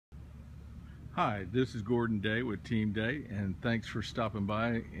Hi, this is Gordon Dey with Team Dey, and thanks for stopping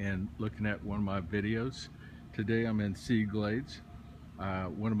by and looking at one of my videos. Today I'm in SeaGlades,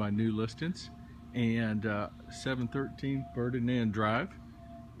 one of my new listings, and 713 Ferdinand Drive.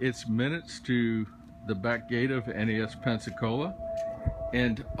 It's minutes to the back gate of NAS Pensacola,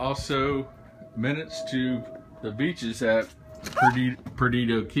 and also minutes to the beaches at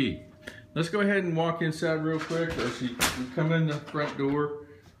Perdido Key. Let's go ahead and walk inside real quick. As you come in the front door,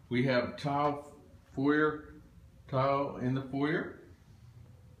 we have tile in the foyer.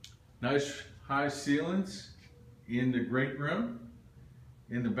 Nice high ceilings in the great room.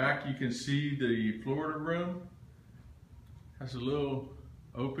 In the back you can see the Florida room. Has a little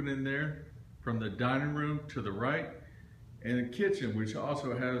opening there from the dining room to the right. And the kitchen, which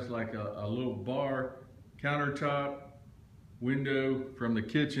also has like a little bar, countertop, window from the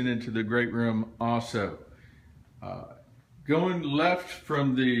kitchen into the great room also. Going left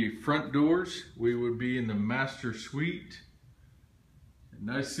from the front doors, we would be in the master suite. A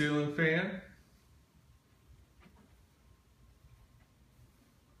nice ceiling fan.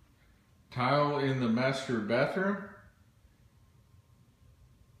 Tile in the master bathroom.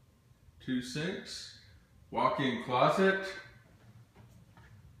 2 sinks. Walk-in closet.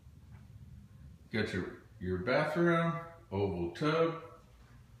 Got your bathroom, oval tub.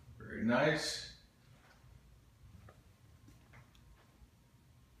 Very nice.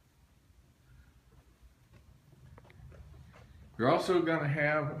 You're also going to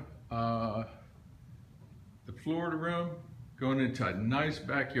have the Florida room going into a nice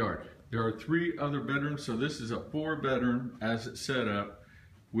backyard. There are 3 other bedrooms, so this is a 4-bedroom as it's set up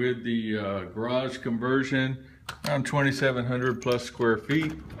with the garage conversion, around 2,700 plus square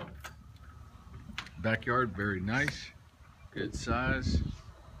feet. Backyard, very nice, good size,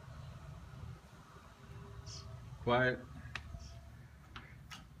 quiet.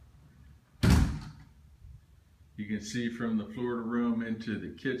 You can see from the Florida room into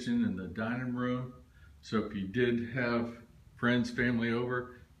the kitchen and the dining room. So if you did have friends, family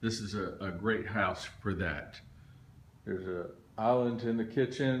over, this is a great house for that. There's an island in the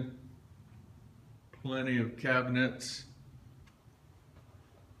kitchen, plenty of cabinets.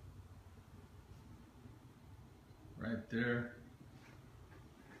 Right there.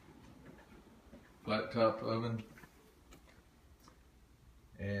 Flat top oven.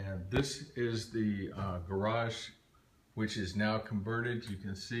 And this is the garage, which is now converted. You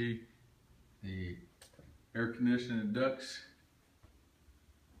can see the air conditioning ducts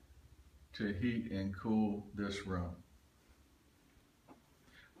to heat and cool this room.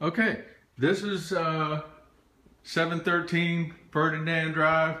 Okay, this is 713 Ferdinand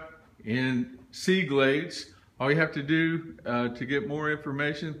Drive in SeaGlades. All you have to do to get more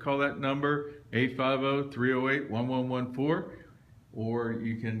information, call that number 850-308-1114. Or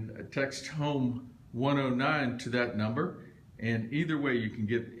you can text home 109 to that number, and either way you can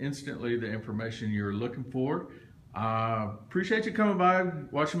get instantly the information you're looking for. Appreciate you coming by,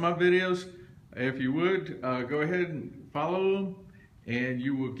 watching my videos. If you would, go ahead and follow them, and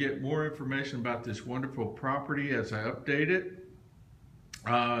you will get more information about this wonderful property as I update it.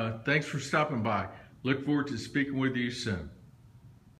 Thanks for stopping by. Look forward to speaking with you soon.